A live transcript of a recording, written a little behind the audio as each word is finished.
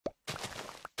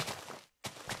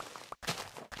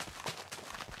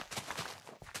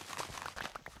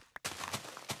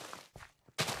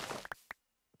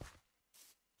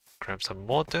Grab some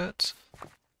more dirt.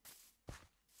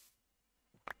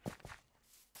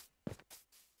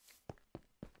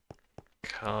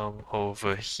 Come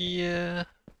over here.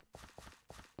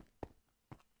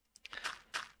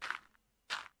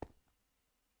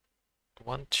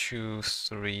 One, two,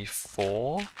 three,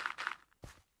 four.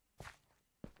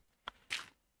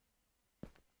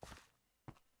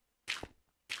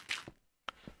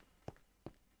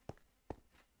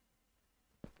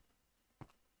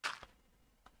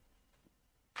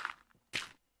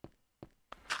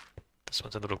 This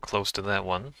one's a little close to that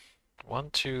one. 1,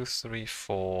 2, 3,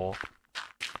 4.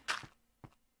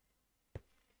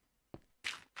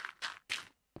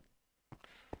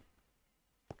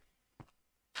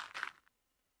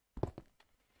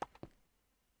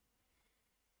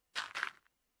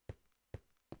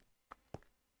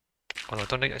 Well, I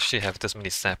don't actually have this many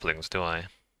saplings, do I?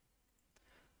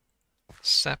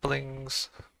 Saplings.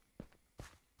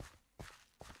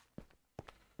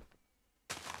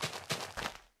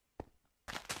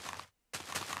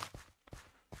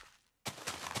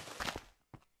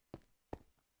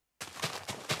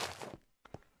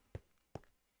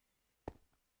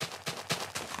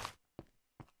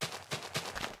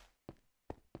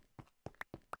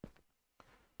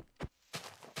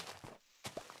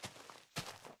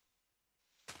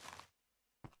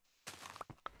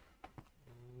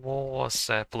 More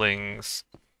saplings.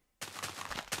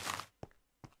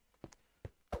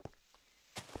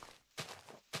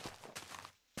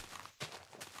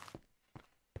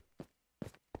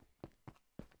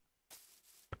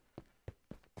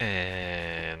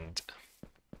 And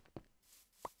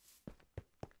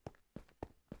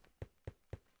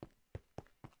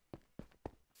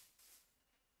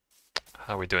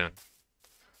how are we doing?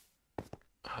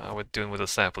 How are we doing with the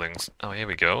saplings? Oh, here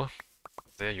we go.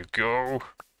 There you go.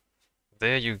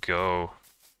 There you go.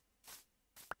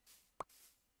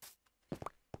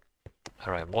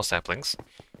 Alright, more saplings.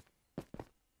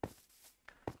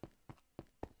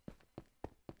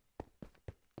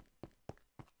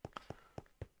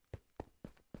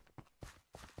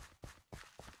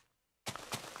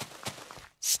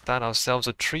 Start ourselves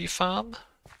a tree farm.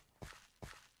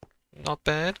 Not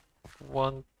bad.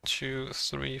 1, 2,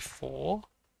 3, 4.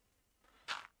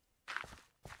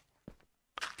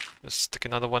 Just stick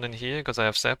another one in here because I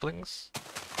have saplings.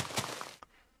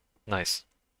 Nice.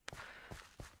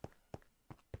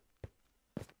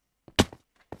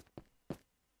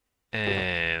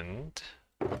 And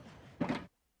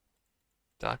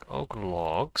dark oak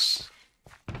logs,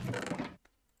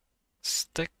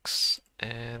 sticks,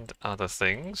 and other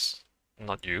things.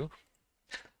 Not you.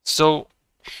 So,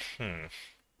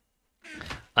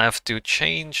 I have to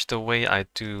change the way I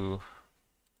do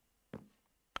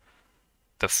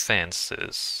the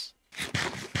fences.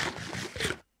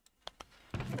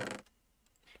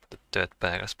 The dirt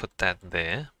bag, let's put that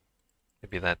there.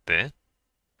 Maybe that there.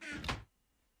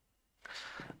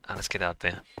 Let's get out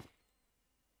there.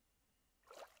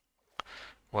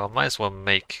 Well, might as well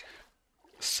make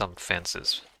some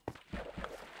fences.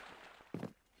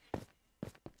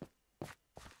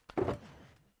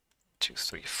 Two,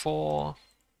 three, four.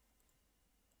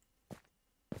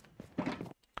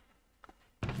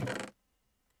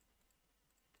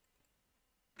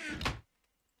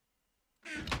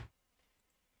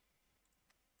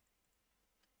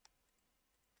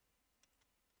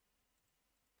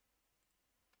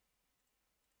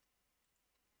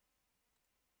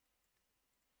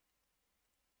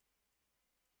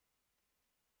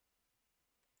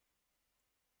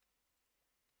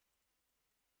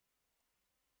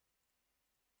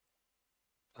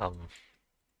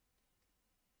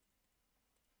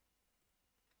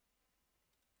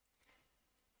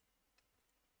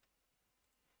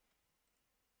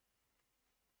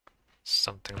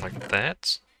 Something like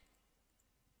that.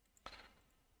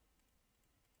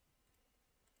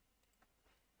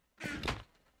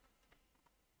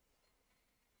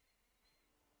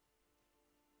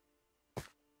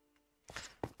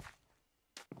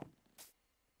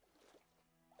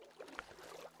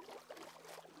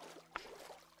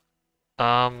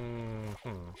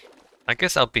 I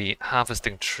guess I'll be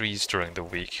harvesting trees during the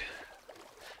week.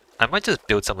 I might just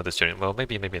build some of this during, well,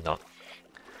 maybe not.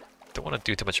 Don't want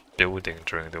to do too much building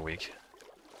during the week.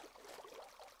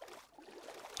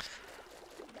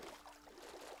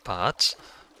 But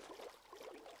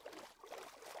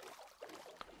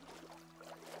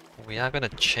we are gonna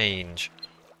change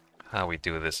how we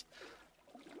do this.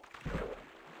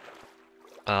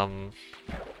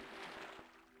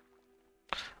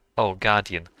 Oh,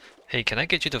 Guardian. Hey, can I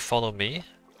get you to follow me?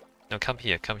 No, come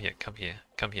here, come here, come here,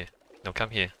 come here. No, come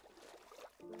here.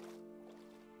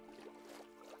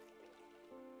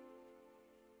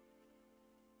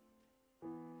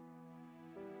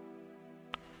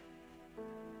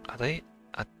 Are they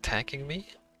attacking me?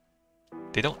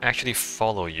 They don't actually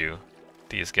follow you,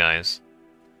 these guys.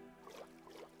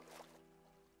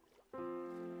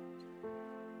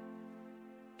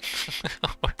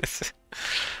 What is it?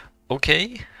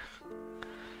 Okay.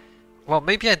 Well,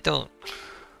 maybe I don't.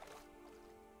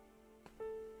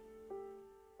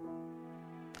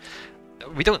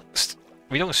 We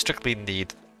don't strictly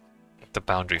need the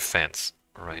boundary fence,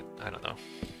 right? I don't know.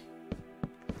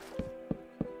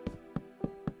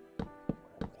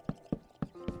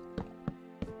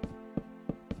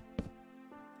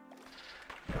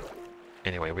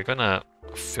 Anyway, we're gonna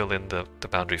fill in the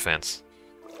boundary fence.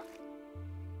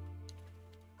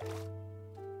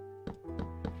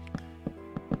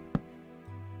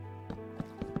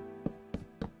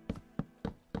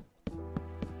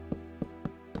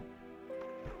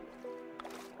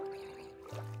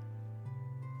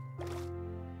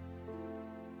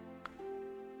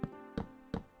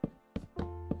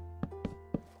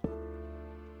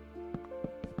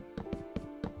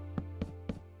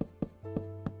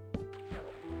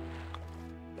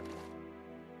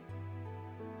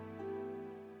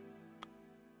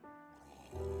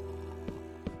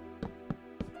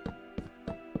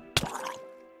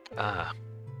 Ah.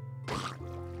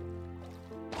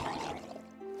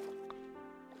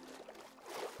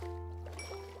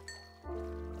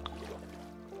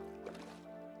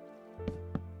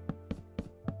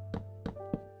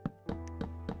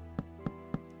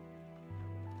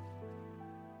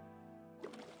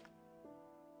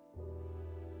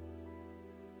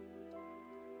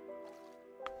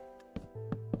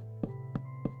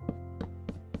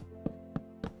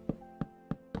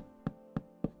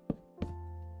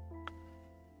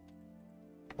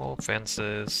 More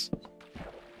fences.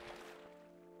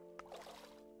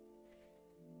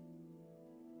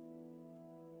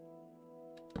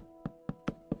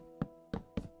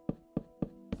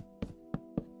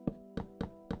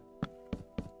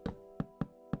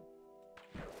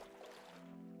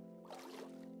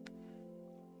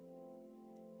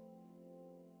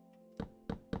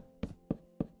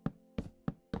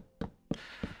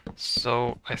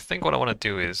 So I think what I want to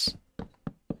do is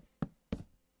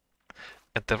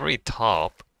at the very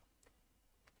top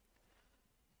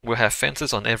we'll have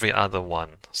fences on every other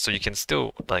one, so you can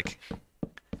still like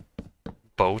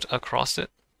boat across it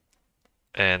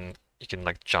and you can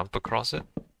like jump across it.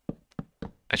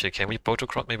 Actually, can we boat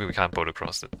across? Maybe we can't boat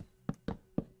across it.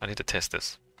 I need to test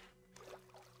this.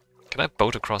 Can I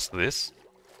boat across this?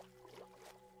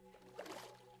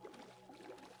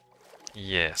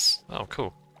 Yes. Oh,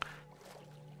 cool.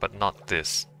 But not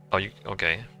this. Oh, you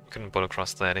okay? You couldn't boat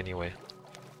across that anyway.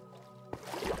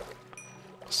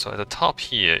 So at the top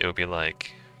here, it'll be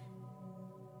like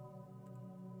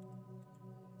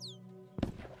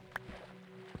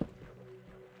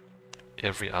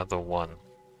every other one.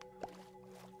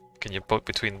 Can you boat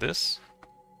between this?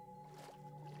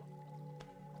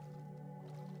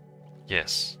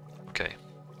 Yes. Okay.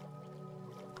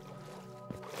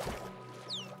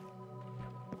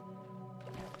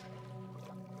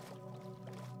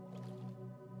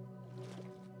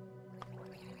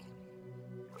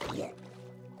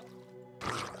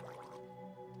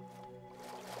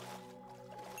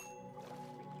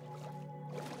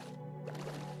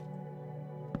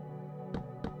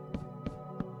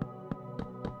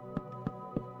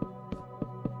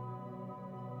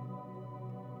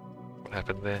 What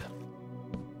happened there?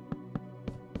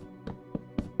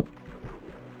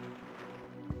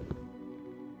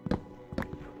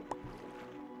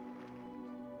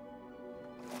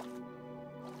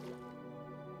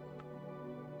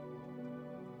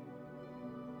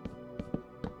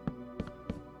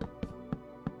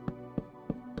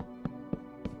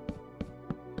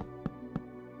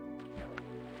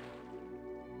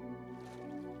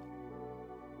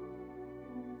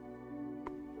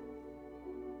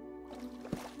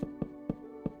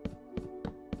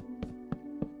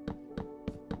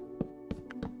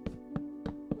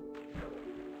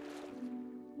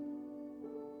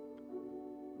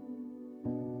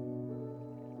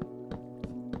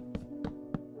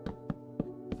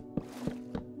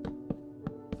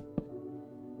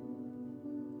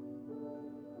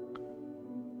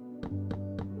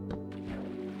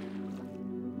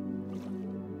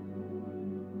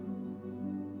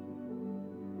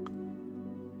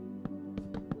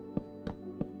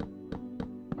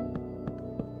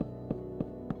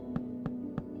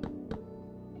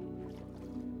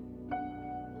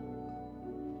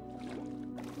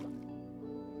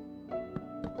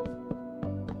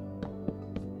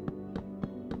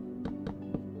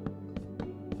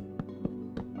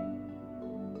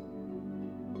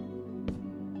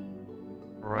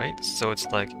 Right? So it's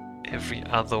like every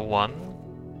other one.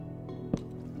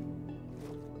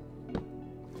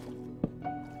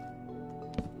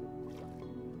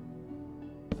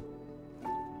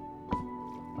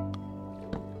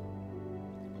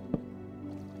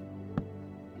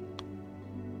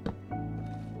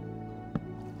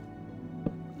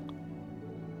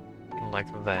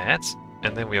 Like that.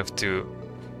 And then we have to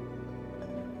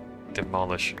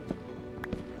demolish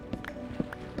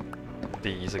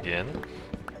these again.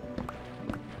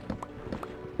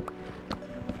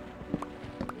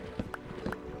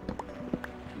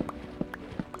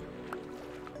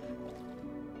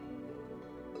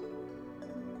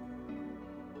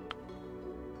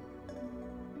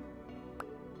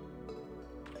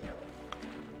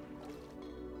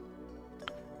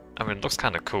 I mean, it looks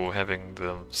kind of cool having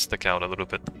them stick out a little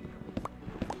bit.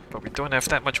 But we don't have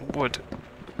that much wood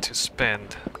to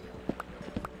spend.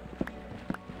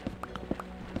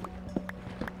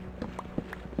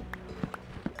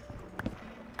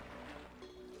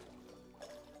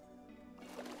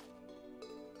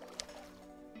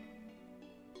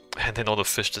 And then all the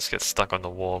fish just get stuck on the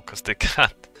wall because they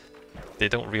can't... They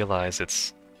don't realize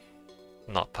it's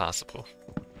not passable.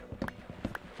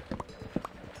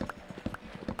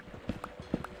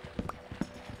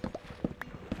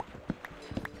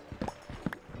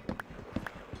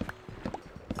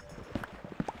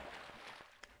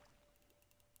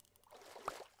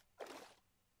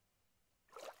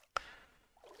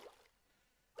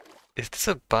 Is this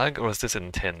a bug or is this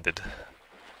intended?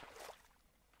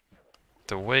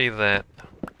 The way that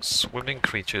swimming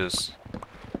creatures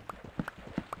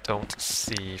don't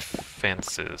see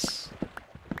fences.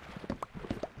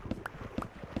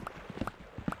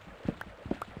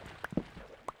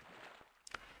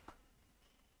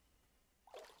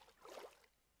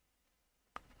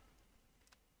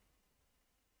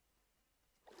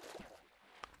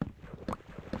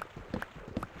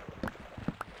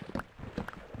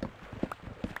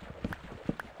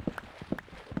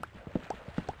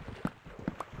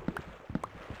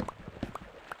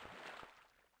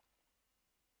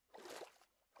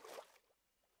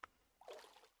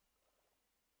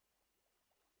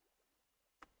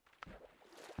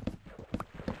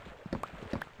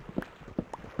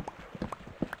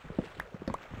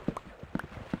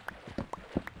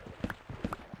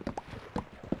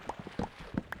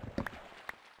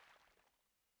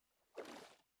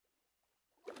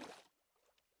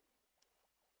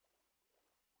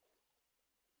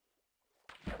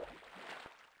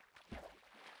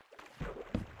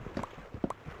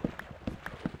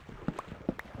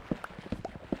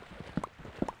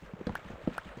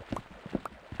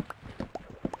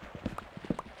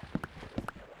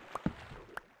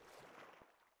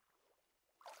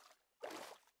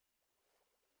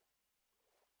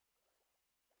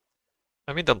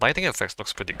 I mean, the lighting effects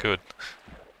looks pretty good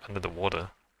under the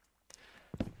water.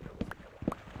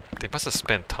 They must have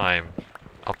spent time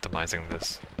optimizing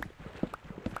this.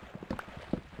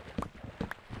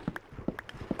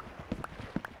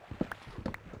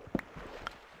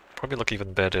 Probably look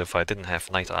even better if I didn't have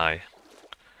night eye,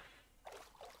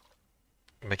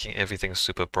 making everything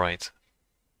super bright.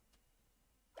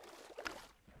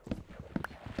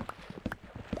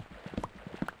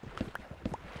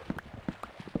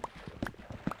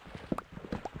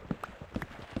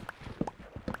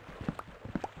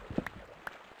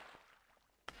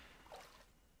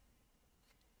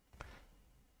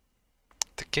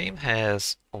 The game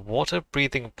has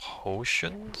water-breathing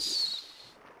potions.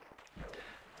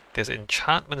 There's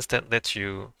enchantments that let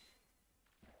you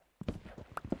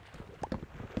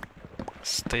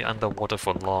stay underwater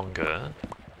for longer,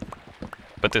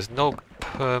 but there's no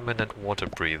permanent water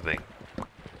breathing.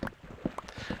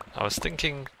 I was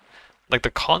thinking, like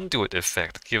the conduit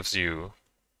effect gives you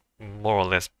more or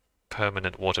less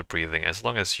permanent water breathing as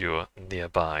long as you're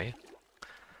nearby,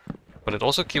 but it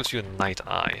also gives you night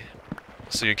eye,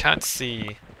 so you can't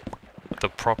see the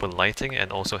proper lighting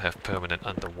and also have permanent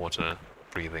underwater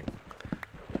breathing.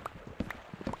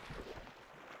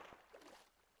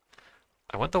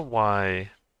 I wonder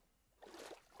why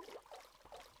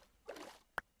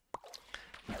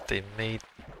they made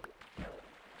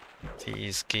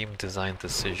these game design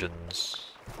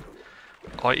decisions.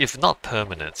 Or if not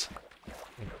permanent,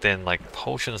 then like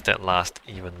potions that last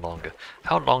even longer.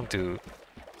 How long do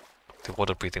the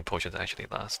water breathing potions actually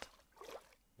last?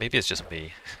 Maybe it's just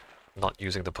me not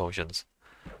using the potions.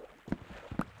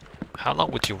 How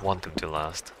long would you want them to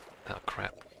last? Oh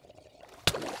crap.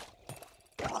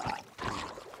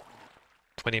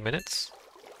 20 minutes?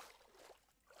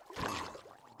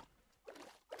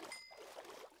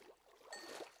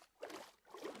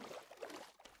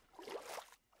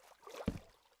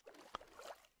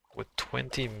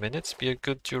 20 minutes be a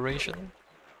good duration?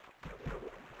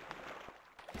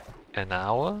 An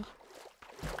hour?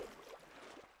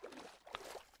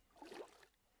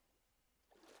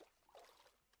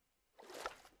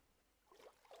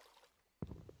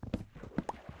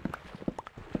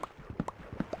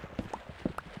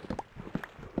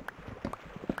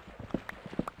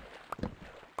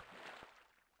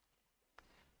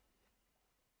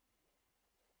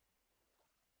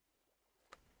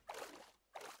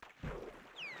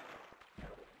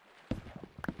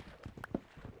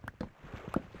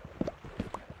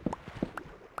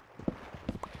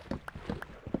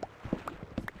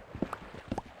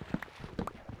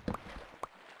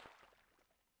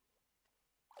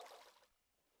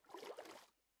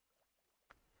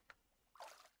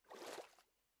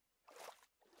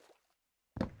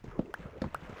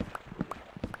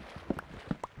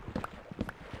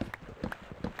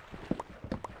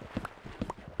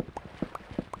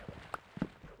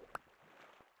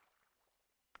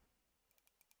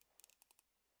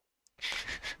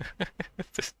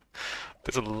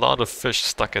 There's a lot of fish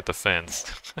stuck at the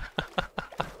fence.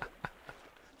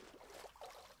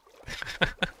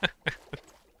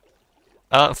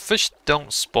 Fish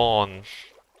don't spawn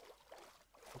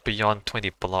beyond 20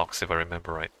 blocks, if I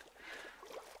remember right.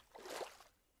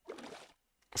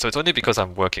 So it's only because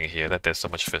I'm working here that there's so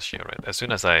much fish here, right? As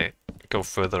soon as I go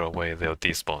further away, they'll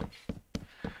despawn.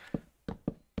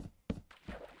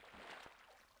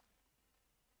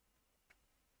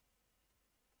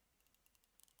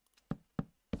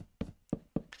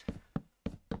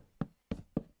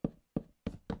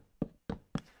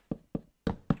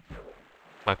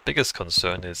 My biggest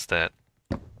concern is that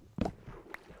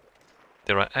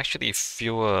there are actually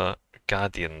fewer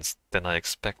guardians than I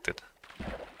expected.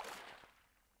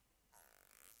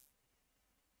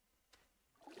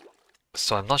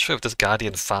 So I'm not sure if this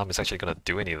guardian farm is actually gonna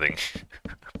do anything.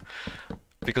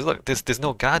 Because look, there's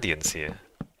no guardians here.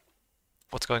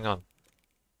 What's going on?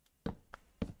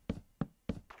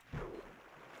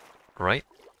 Right?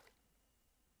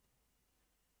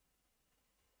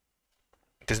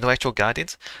 There's no actual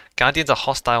guardians? Guardians are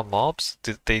hostile mobs?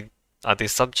 Are they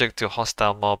subject to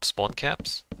hostile mob spawn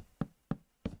caps?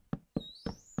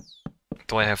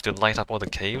 Do I have to light up all the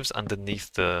caves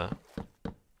underneath the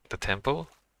temple?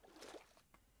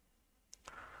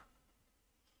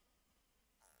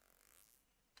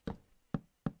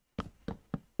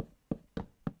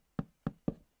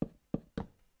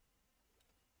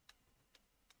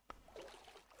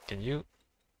 Can you?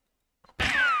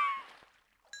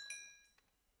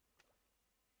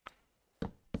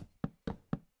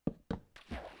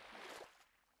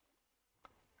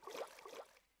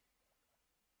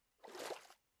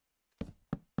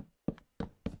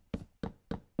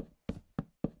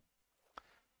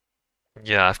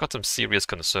 Yeah, I've got some serious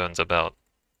concerns about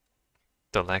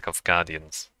the lack of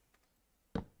guardians.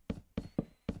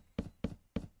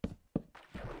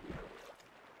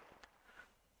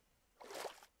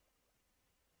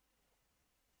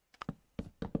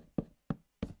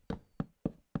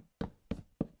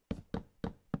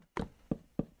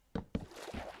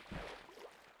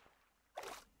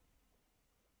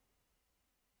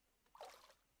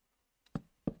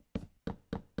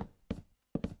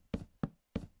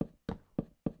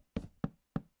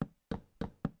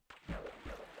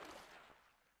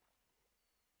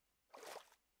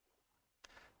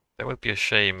 That would be a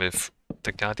shame if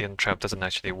the guardian trap doesn't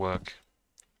actually work.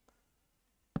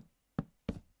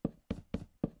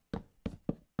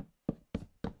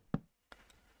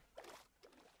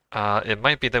 It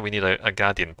might be that we need a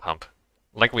guardian pump,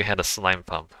 like we had a slime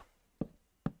pump.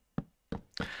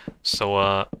 So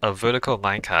a vertical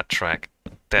minecart track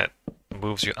that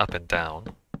moves you up and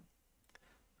down,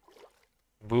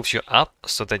 moves you up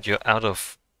so that you're out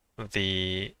of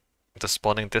the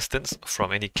spawning distance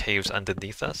from any caves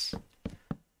underneath us,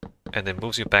 and then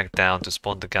moves you back down to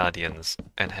spawn the guardians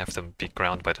and have them be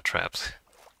ground by the traps.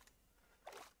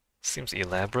 Seems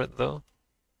elaborate though.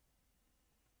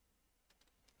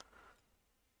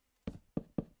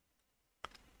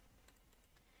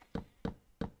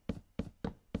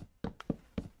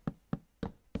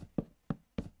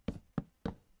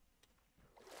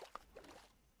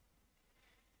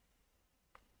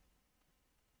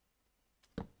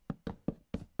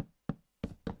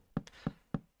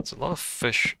 There's a lot of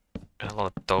fish and a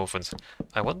lot of dolphins.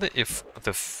 I wonder if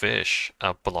the fish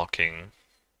are blocking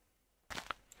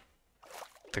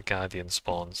the guardian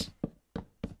spawns.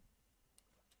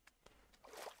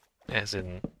 As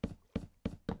in,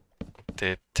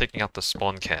 they're taking up the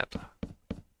spawn cap.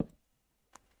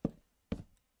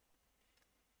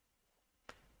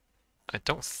 I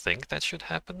don't think that should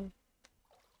happen.